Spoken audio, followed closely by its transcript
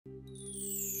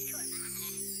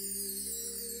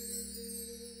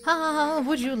Ah,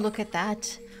 would you look at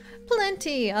that?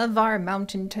 Plenty of our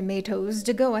mountain tomatoes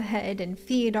to go ahead and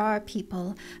feed our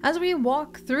people as we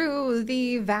walk through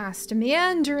the vast,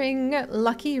 meandering,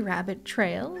 lucky rabbit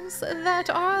trails that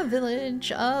our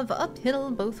village of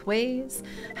Uphill Both Ways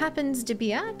happens to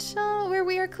be at, where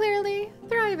we are clearly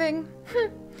thriving.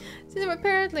 So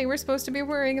apparently we're supposed to be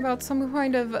worrying about some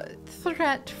kind of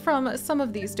threat from some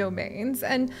of these domains,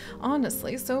 and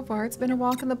honestly, so far it's been a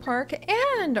walk in the park,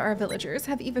 and our villagers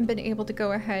have even been able to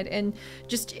go ahead and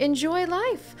just enjoy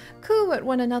life, coo at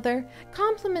one another,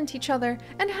 compliment each other,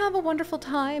 and have a wonderful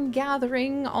time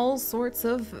gathering all sorts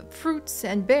of fruits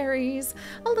and berries,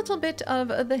 a little bit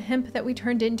of the hemp that we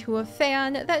turned into a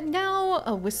fan that now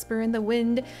a whisper in the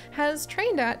wind has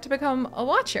trained at to become a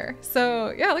watcher.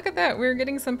 So yeah, look at that. We're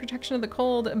getting some protection of the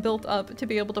cold built up to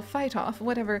be able to fight off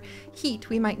whatever heat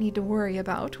we might need to worry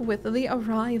about with the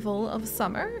arrival of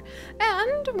summer.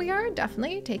 And we are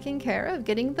definitely taking care of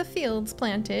getting the fields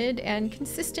planted and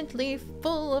consistently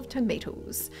full of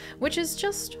tomatoes, which is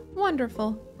just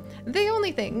wonderful. The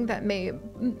only thing that may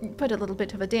put a little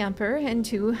bit of a damper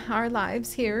into our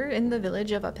lives here in the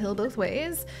village of Uphill Both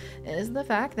Ways is the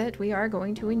fact that we are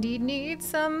going to indeed need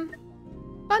some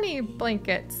bunny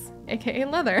blankets, aka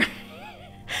leather.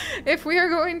 If we are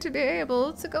going to be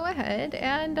able to go ahead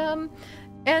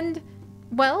and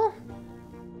well,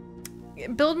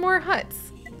 build more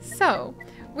huts. So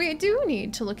we do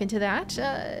need to look into that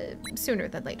sooner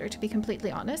than later, to be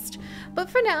completely honest. But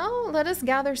for now, let us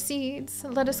gather seeds.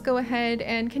 Let us go ahead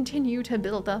and continue to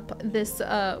build up this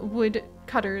wood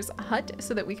cutter's hut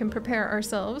so that we can prepare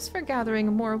ourselves for gathering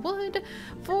more wood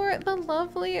for the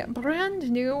lovely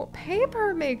brand new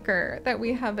paper maker that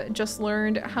we have just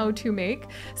learned how to make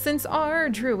since our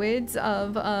druids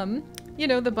of you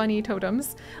know, the bunny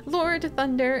totems, Lord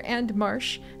Thunder and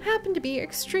Marsh, happen to be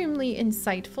extremely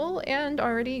insightful and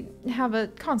already have a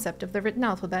concept of the written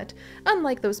alphabet,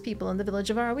 unlike those people in the village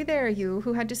of Are We There You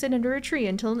who had to sit under a tree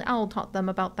until an owl taught them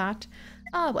about that.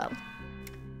 Ah, well.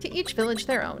 To each village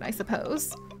their own, I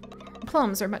suppose.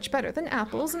 Plums are much better than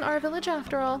apples in our village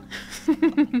after all.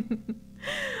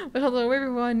 But hello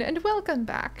everyone, and welcome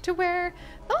back to where,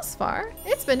 thus far,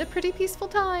 it's been a pretty peaceful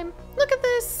time. Look at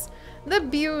this! The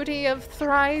beauty of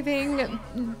thriving,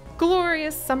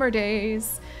 glorious summer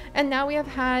days. And now we have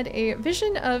had a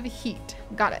vision of heat.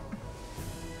 Got it.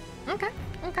 Okay,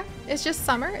 okay. It's just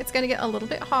summer. It's gonna get a little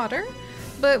bit hotter,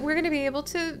 but we're gonna be able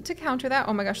to counter that.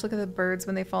 Oh my gosh, look at the birds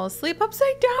when they fall asleep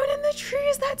upside down in the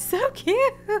trees. That's so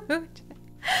cute.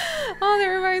 Oh, that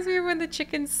reminds me of when the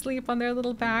chickens sleep on their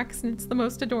little backs, and it's the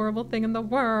most adorable thing in the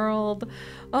world.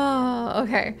 Oh,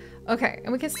 okay, okay.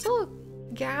 And we can still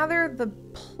gather the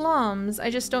plums. I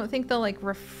just don't think they'll like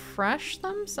refresh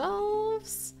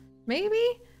themselves,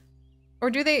 maybe? Or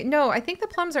do they? No, I think the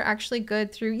plums are actually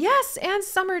good through, yes, and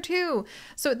summer too.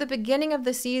 So at the beginning of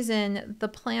the season, the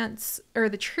plants or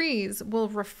the trees will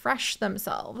refresh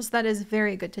themselves. That is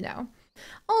very good to know.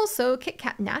 Also, Kit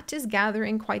Kat Nat is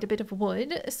gathering quite a bit of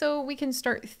wood, so we can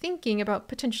start thinking about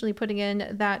potentially putting in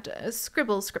that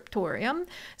scribble scriptorium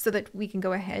so that we can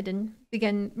go ahead and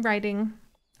begin writing.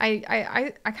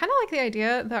 I kind of like the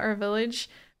idea that our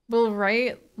village will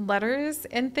write letters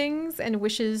and things and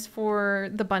wishes for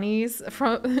the bunnies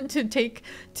to take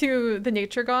to the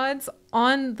nature gods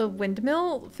on the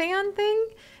windmill fan thing,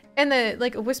 and the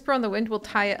like a whisper on the wind will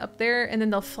tie it up there, and then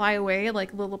they'll fly away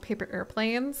like little paper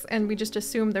airplanes, and we just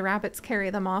assume the rabbits carry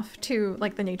them off to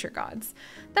like the nature gods.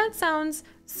 That sounds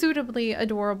suitably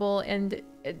adorable and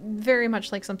very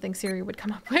much like something Siri would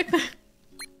come up with.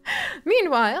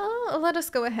 Meanwhile, let us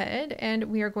go ahead and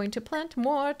we are going to plant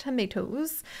more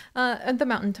tomatoes. And the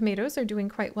mountain tomatoes are doing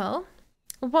quite well.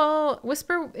 While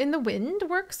Whisper in the Wind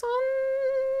works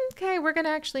on... Okay, we're going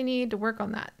to actually need to work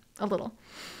on that a little.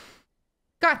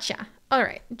 Gotcha. All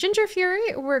right. Ginger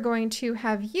Fury, we're going to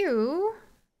have you...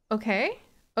 Okay.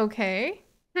 Okay.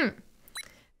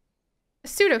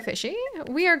 Pseudo Fishy,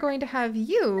 we are going to have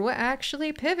you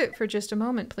actually pivot for just a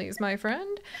moment, please, my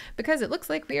friend, because it looks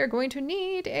like we are going to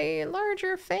need a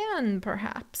larger fan,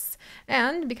 perhaps.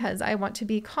 And because I want to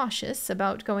be cautious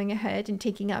about going ahead and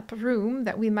taking up room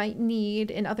that we might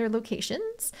need in other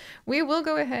locations, we will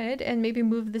go ahead and maybe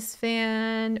move this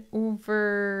fan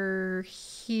over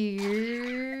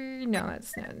here. No,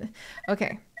 that's not.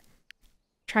 Okay.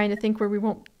 Trying to think where we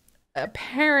won't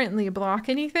apparently block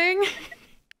anything.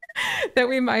 That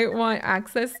we might want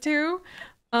access to.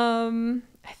 I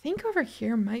think over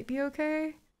here might be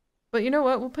okay. But you know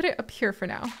what? We'll put it up here for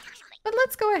now. But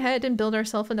let's go ahead and build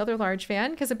ourselves another large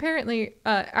fan, because apparently,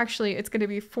 actually, it's going to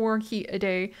be 4 heat a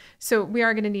day. So we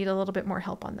are going to need a little bit more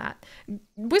help on that.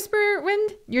 Whisper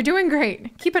Wind, you're doing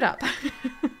great. Keep it up.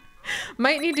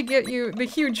 Might need to get you the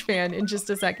huge fan in just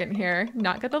a second here.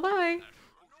 Not gonna lie.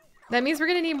 That means we're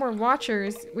gonna need more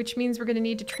watchers, which means we're gonna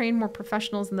need to train more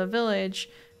professionals in the village,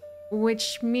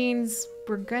 which means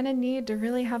we're gonna need to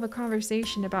really have a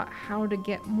conversation about how to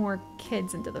get more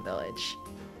kids into the village.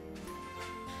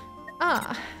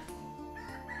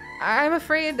 I'm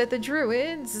afraid that the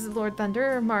druids, Lord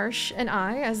Thunder, Marsh, and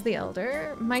I, as the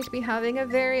elder, might be having a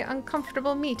very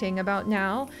uncomfortable meeting about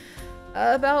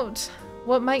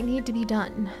what might need to be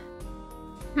done.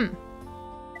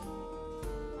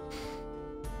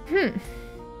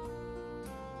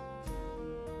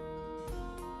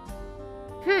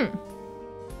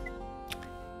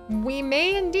 We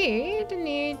may indeed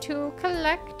need to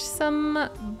collect some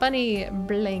bunny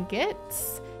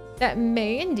blankets. That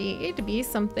may indeed be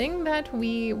something that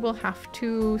we will have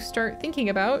to start thinking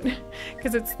about,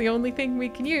 because it's the only thing we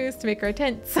can use to make our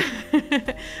tents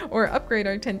or upgrade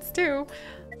our tents too.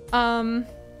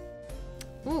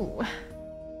 Ooh.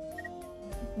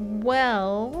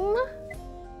 Well,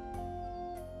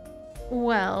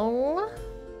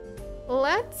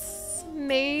 let's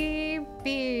maybe,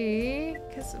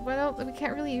 because we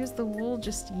can't really use the wool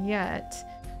just yet,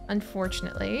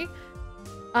 unfortunately.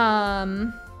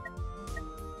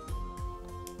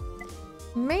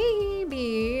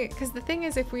 Maybe, because the thing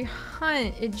is, if we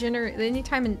hunt, it generates,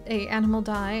 anytime an animal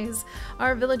dies,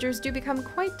 our villagers do become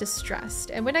quite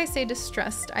distressed. And when I say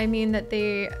distressed, I mean that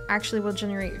they actually will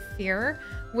generate fear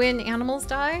when animals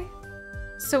die.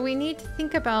 So we need to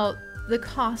think about the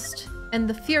cost and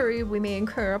the fury we may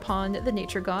incur upon the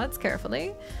nature gods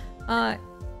carefully.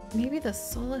 Maybe the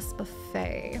Solace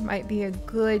Buffet might be a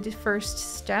good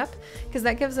first step, because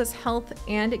that gives us health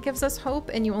and it gives us hope,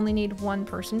 and you only need one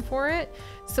person for it.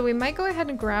 So we might go ahead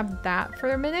and grab that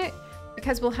for a minute,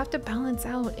 because we'll have to balance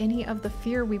out any of the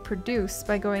fear we produce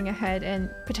by going ahead and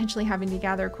potentially having to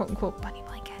gather quote-unquote bunny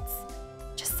blankets.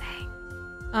 Just saying.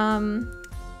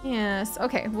 Yes,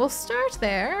 okay, we'll start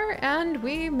there, and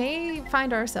we may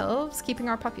find ourselves keeping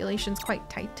our populations quite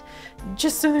tight,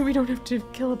 just so that we don't have to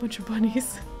kill a bunch of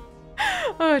bunnies.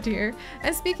 Oh dear.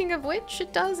 And speaking of which,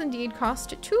 it does indeed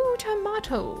cost 2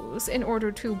 tomatoes in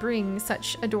order to bring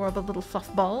such adorable little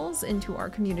fluff balls into our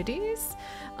communities.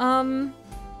 Where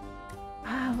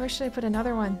should I put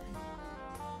another one?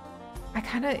 I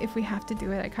kind of, if we have to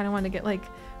do it, I kind of want to get like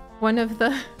one of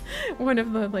the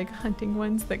like hunting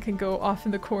ones that can go off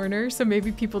in the corner, so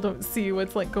maybe people don't see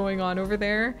what's like going on over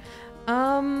there.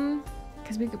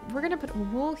 Because we're gonna put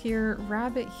wool here,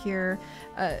 rabbit here,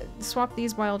 swap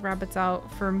these wild rabbits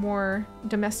out for more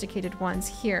domesticated ones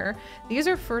here. These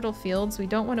are fertile fields. We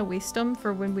don't want to waste them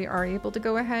for when we are able to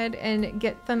go ahead and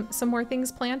get them some more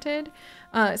things planted.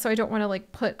 So I don't want to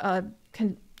like put a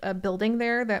building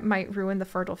there that might ruin the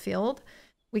fertile field.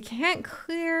 We can't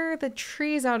clear the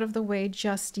trees out of the way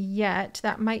just yet.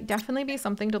 That might definitely be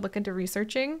something to look into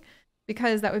researching,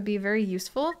 because that would be very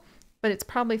useful. But it's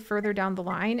probably further down the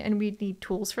line, and we'd need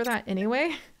tools for that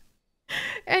anyway.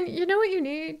 And you know what you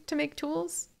need to make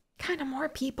tools? Kind of more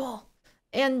people.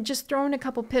 And just throwing a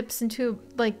couple pips into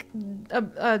like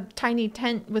a tiny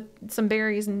tent with some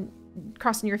berries and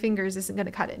crossing your fingers isn't going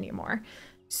to cut it anymore.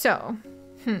 So,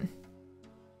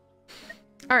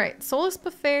 all right, Solace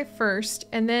Buffet first,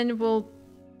 and then we'll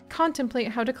contemplate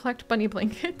how to collect bunny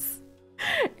blankets.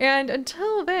 And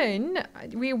until then,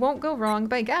 we won't go wrong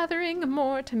by gathering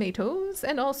more tomatoes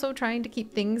and also trying to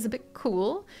keep things a bit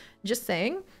cool. Just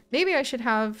saying. Maybe I should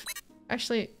have,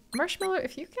 actually, Marshmallow,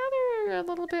 if you gather a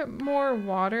little bit more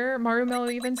water, Marshmallow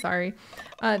even, sorry,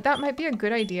 that might be a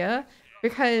good idea,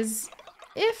 because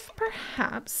if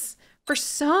perhaps, for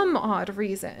some odd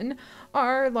reason,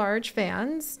 our large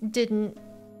fans didn't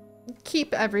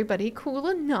keep everybody cool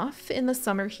enough in the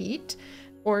summer heat,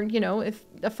 or, you know, if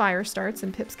a fire starts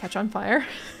and pips catch on fire,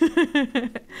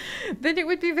 then it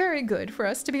would be very good for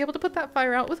us to be able to put that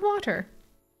fire out with water.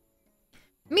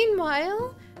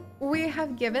 Meanwhile, we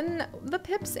have given the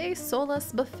pips a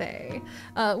Solace Buffet,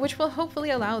 which will hopefully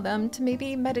allow them to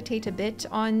maybe meditate a bit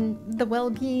on the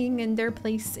well-being and their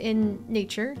place in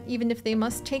nature, even if they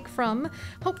must take from.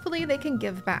 Hopefully they can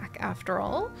give back after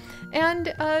all.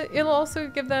 And it'll also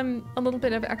give them a little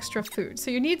bit of extra food.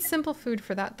 So you need simple food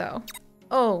for that though.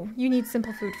 Oh, you need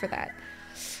simple food for that.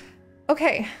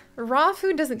 Okay, raw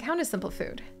food doesn't count as simple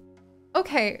food.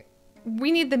 Okay,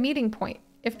 we need the meeting point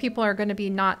if people are going to be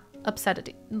not upset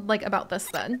about this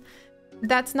then.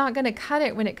 That's not going to cut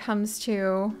it when it comes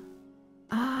to...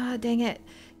 Ah, dang it.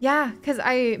 Yeah, because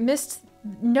I missed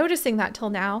noticing that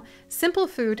till now. Simple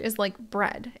food is like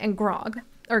bread and grog,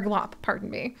 or glop, pardon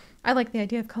me. I like the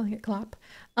idea of calling it glop.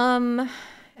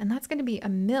 and that's going to be a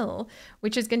mill,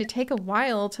 which is going to take a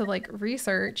while to like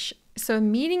research. So a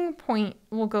meeting point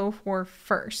we'll go for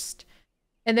first,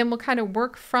 and then we'll kind of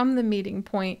work from the meeting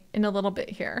point in a little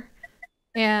bit here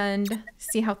and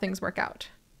see how things work out.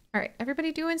 All right,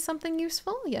 everybody doing something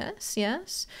useful? Yes,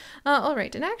 yes. All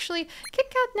right, and actually, Kit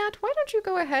Kat Nat, why don't you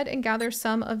go ahead and gather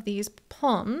some of these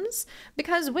plums?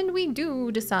 Because when we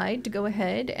do decide to go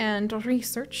ahead and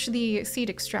research the seed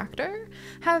extractor,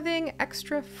 having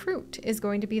extra fruit is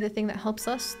going to be the thing that helps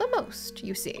us the most,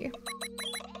 you see.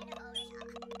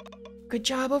 Good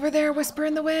job over there, Whisper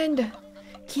in the Wind.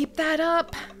 Keep that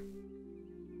up.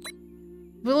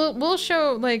 We'll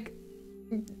show, like,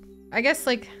 I guess,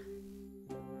 like,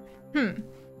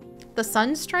 the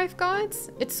Sun Strife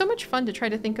gods? It's so much fun to try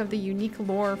to think of the unique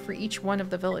lore for each one of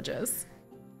the villages.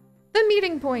 The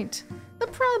meeting point. The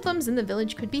problems in the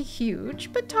village could be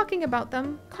huge, but talking about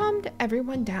them calmed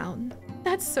everyone down.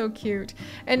 That's so cute.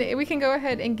 And we can go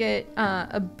ahead and get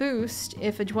a boost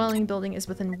if a dwelling building is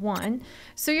within 1.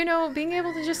 So, you know, being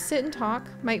able to just sit and talk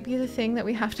might be the thing that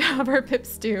we have to have our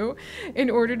pips do in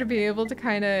order to be able to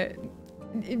kind of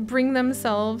bring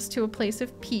themselves to a place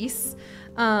of peace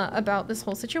about this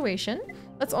whole situation.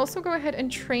 Let's also go ahead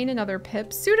and train another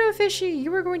pip. Pseudo Fishy,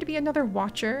 you are going to be another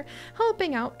watcher,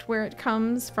 helping out where it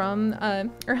comes from,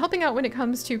 or helping out when it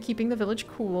comes to keeping the village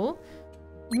cool.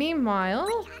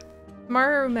 Meanwhile,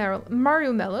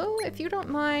 Marumello, if you don't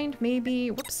mind, maybe,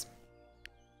 whoops,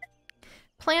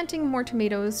 planting more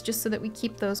tomatoes just so that we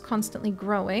keep those constantly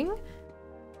growing.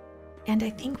 And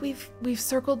I think we've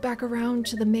circled back around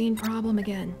to the main problem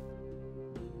again.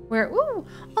 Where, ooh,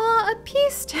 a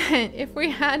peace tent if we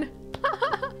had,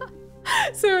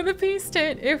 so the peace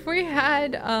tent, if we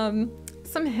had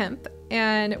some hemp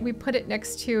and we put it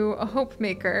next to a hope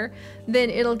maker, then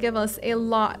it'll give us a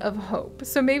lot of hope.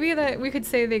 So maybe that we could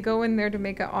say they go in there to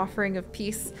make an offering of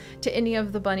peace to any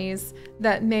of the bunnies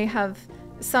that may have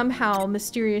somehow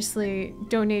mysteriously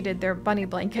donated their bunny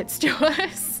blankets to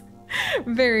us.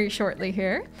 Very shortly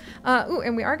here. Ooh,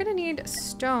 and we are gonna need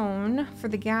stone for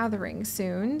the gathering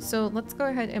soon. So let's go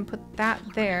ahead and put that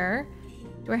there.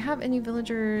 Do I have any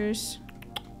villagers?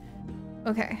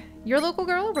 Okay, your local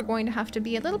girl, we're going to have to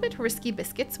be a little bit risky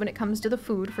biscuits when it comes to the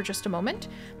food for just a moment,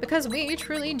 because we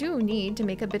truly do need to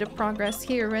make a bit of progress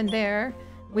here and there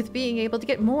with being able to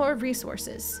get more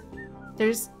resources.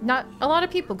 There's not a lot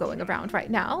of people going around right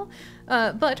now,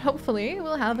 but hopefully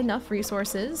we'll have enough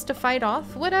resources to fight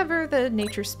off whatever the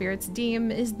nature spirits deem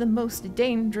is the most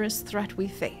dangerous threat we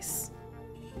face.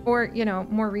 Or, you know,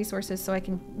 more resources so I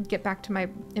can get back to my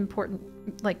important,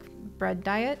 like, bread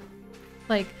diet.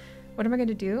 Like, what am I going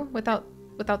to do without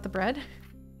the bread?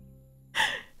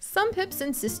 Some pips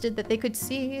insisted that they could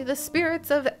see the spirits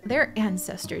of their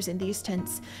ancestors in these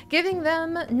tents, giving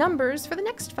them numbers for the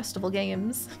next festival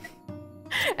games.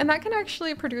 And that can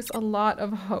actually produce a lot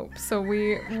of hope. So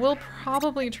we will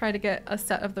probably try to get a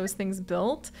set of those things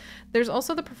built. There's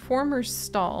also the performer's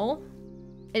stall.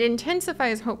 It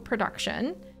intensifies hope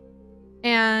production.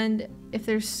 And if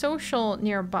there's social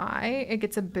nearby, it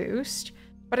gets a boost.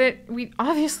 But we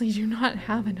obviously do not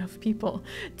have enough people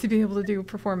to be able to do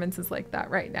performances like that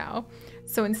right now.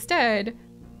 So instead,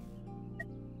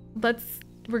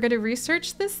 we're gonna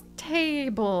research this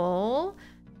table.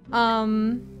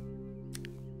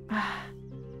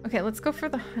 Okay, let's go for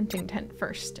the hunting tent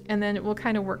first, and then we'll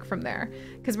kind of work from there,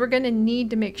 because we're gonna need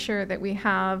to make sure that we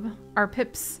have our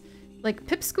pips, like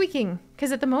pip squeaking,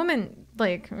 because at the moment,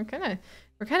 like, we're kind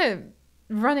of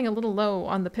running a little low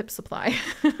on the pip supply.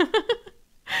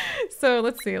 So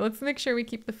let's see, let's make sure we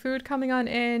keep the food coming on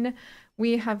in.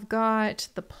 We have got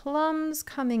the plums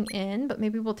coming in, but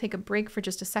maybe we'll take a break for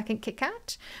just a second, Kit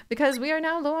Kat, because we are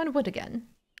now low on wood again.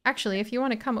 Actually, if you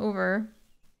want to come over.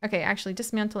 Okay, actually,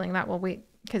 dismantling that will wait,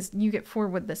 because you get 4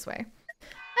 wood this way.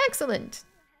 Excellent!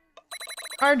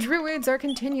 Our druids are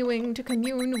continuing to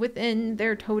commune within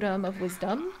their totem of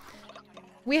wisdom.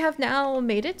 We have now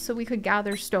made it so we could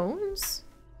gather stones.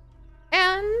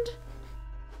 And...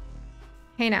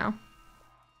 hey now.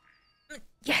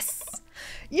 Yes!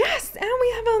 Yes! And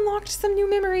we have unlocked some new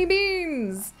memory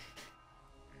beans!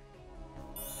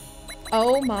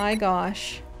 Oh my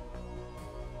gosh.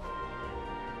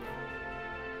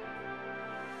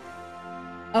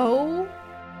 Oh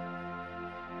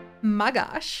my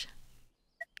gosh.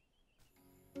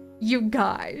 You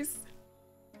guys.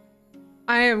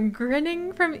 I am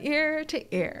grinning from ear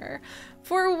to ear,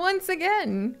 for once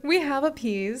again, we have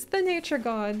appeased the nature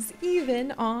gods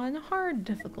even on hard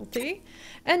difficulty,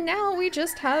 and now we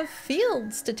just have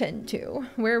fields to tend to,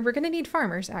 where we're gonna need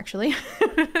farmers actually.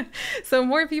 So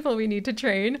more people we need to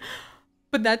train,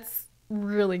 but that's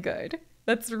really good.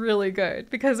 That's really good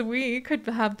because we could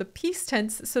have the peace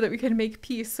tents so that we could make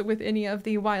peace with any of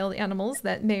the wild animals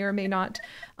that may or may not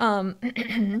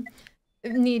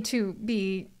need to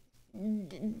be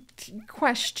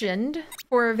questioned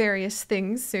for various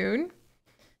things soon.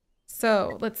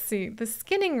 So let's see, the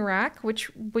skinning rack, which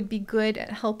would be good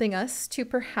at helping us to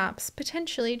perhaps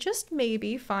potentially just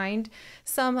maybe find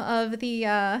some of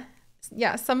the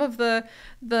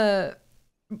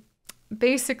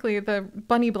basically the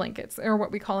bunny blankets, or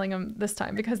what we're calling them this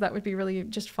time, because that would be really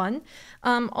just fun.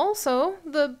 Also,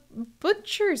 the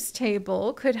butcher's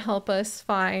table could help us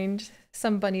find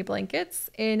some bunny blankets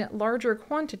in larger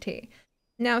quantity.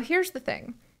 Now, here's the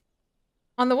thing.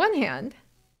 On the one hand,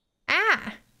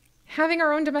 having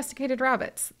our own domesticated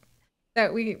rabbits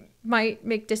that we might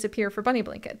make disappear for bunny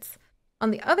blankets.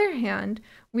 On the other hand,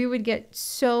 we would get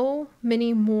so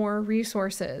many more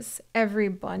resources every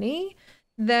bunny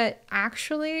that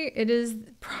actually it is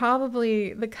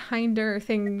probably the kinder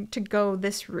thing to go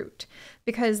this route,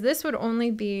 because this would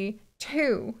only be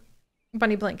 2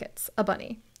 bunny blankets a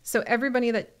bunny. So every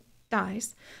bunny that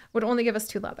dies would only give us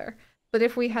 2 leather. But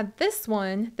if we had this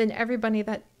one, then every bunny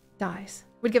that dies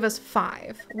would give us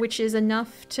 5, which is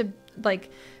enough to like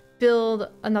build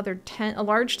another tent, a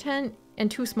large tent and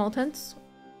 2 small tents.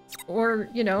 Or,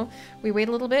 you know, we wait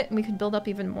a little bit and we could build up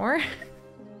even more.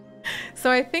 So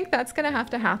I think that's gonna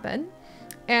have to happen.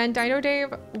 And Dino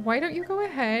Dave, why don't you go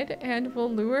ahead and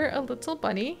we'll lure a little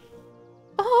bunny.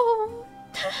 Oh!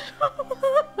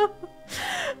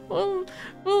 we'll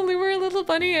lure a little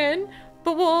bunny in,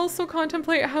 but we'll also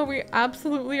contemplate how we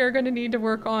absolutely are gonna need to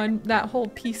work on that whole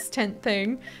peace tent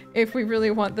thing if we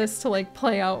really want this to like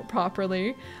play out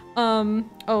properly.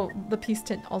 Oh, the peace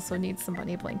tent also needs some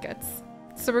bunny blankets.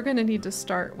 So we're gonna need to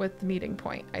start with the meeting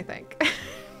point, I think.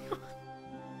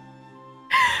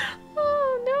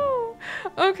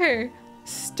 Okay,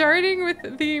 starting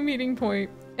with the meeting point,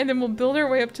 and then we'll build our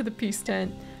way up to the peace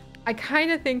tent. I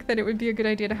kind of think that it would be a good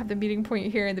idea to have the meeting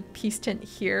point here and the peace tent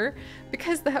here,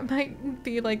 because that might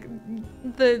be like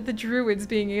the druids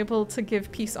being able to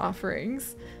give peace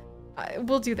offerings.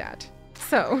 We'll do that.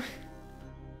 So,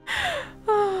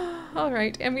 all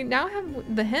right, and we now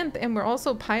have the hemp, and we're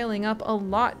also piling up a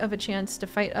lot of a chance to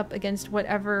fight up against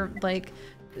whatever like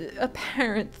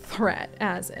apparent threat,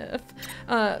 as if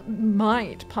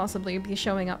might possibly be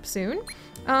showing up soon.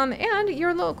 And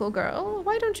your local girl,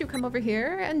 why don't you come over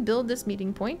here and build this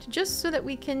meeting point just so that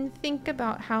we can think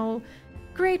about how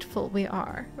grateful we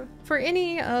are for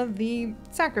any of the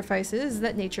sacrifices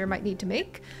that nature might need to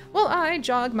make, while I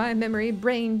jog my memory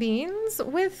brain beans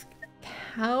with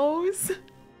cows.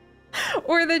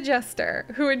 Or the jester,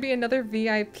 who would be another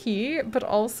VIP, but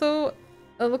also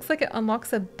it looks like it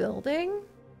unlocks a building.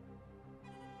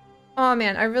 Oh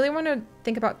man, I really want to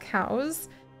think about cows,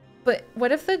 but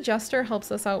what if the jester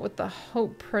helps us out with the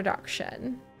hope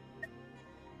production?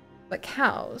 But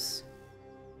cows.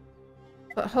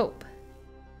 But hope.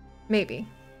 Maybe.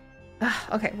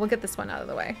 Okay, we'll get this one out of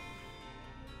the way.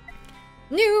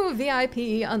 New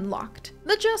VIP unlocked.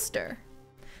 The jester.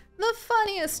 The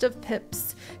funniest of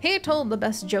pips. He told the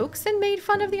best jokes and made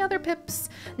fun of the other pips.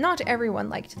 Not everyone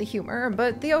liked the humor,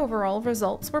 but the overall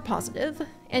results were positive.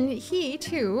 And he,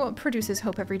 too, produces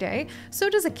hope every day.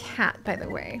 So does a cat, by the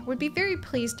way. Would be very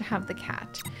pleased to have the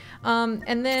cat.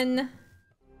 And then...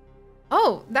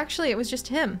 Oh, actually, it was just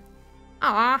him.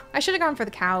 Ah, I should have gone for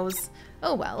the cows.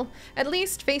 Oh well, at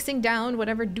least facing down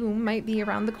whatever doom might be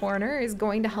around the corner is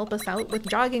going to help us out with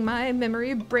jogging my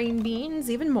memory brain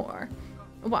beans even more.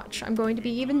 Watch, I'm going to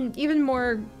be even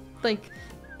more, like,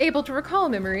 able to recall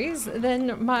memories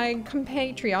than my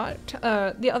compatriot,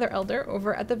 the other elder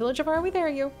over at the village of Are We There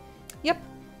You? Yep.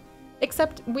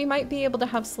 Except we might be able to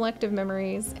have selective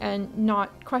memories and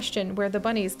not question where the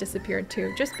bunnies disappeared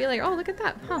to. Just be like, oh, look at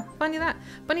that. Huh, funny that.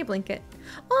 Bunny blanket.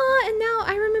 Oh, and now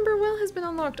I remember Will has been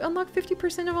unlocked. Unlock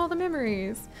 50% of all the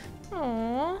memories.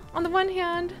 Aww. On the one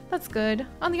hand, that's good.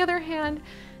 On the other hand,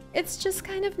 it's just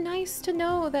kind of nice to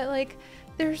know that, like,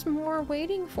 there's more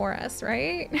waiting for us,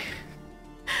 right?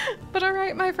 But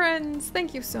alright, my friends,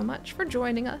 thank you so much for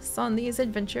joining us on these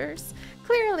adventures.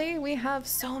 Clearly, we have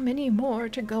so many more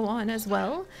to go on as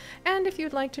well. And if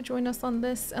you'd like to join us on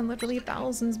this and literally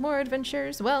thousands more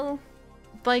adventures, well,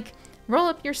 like, roll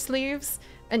up your sleeves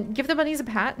and give the bunnies a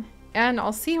pat, and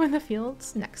I'll see you in the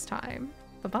fields next time.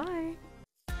 Bye-bye.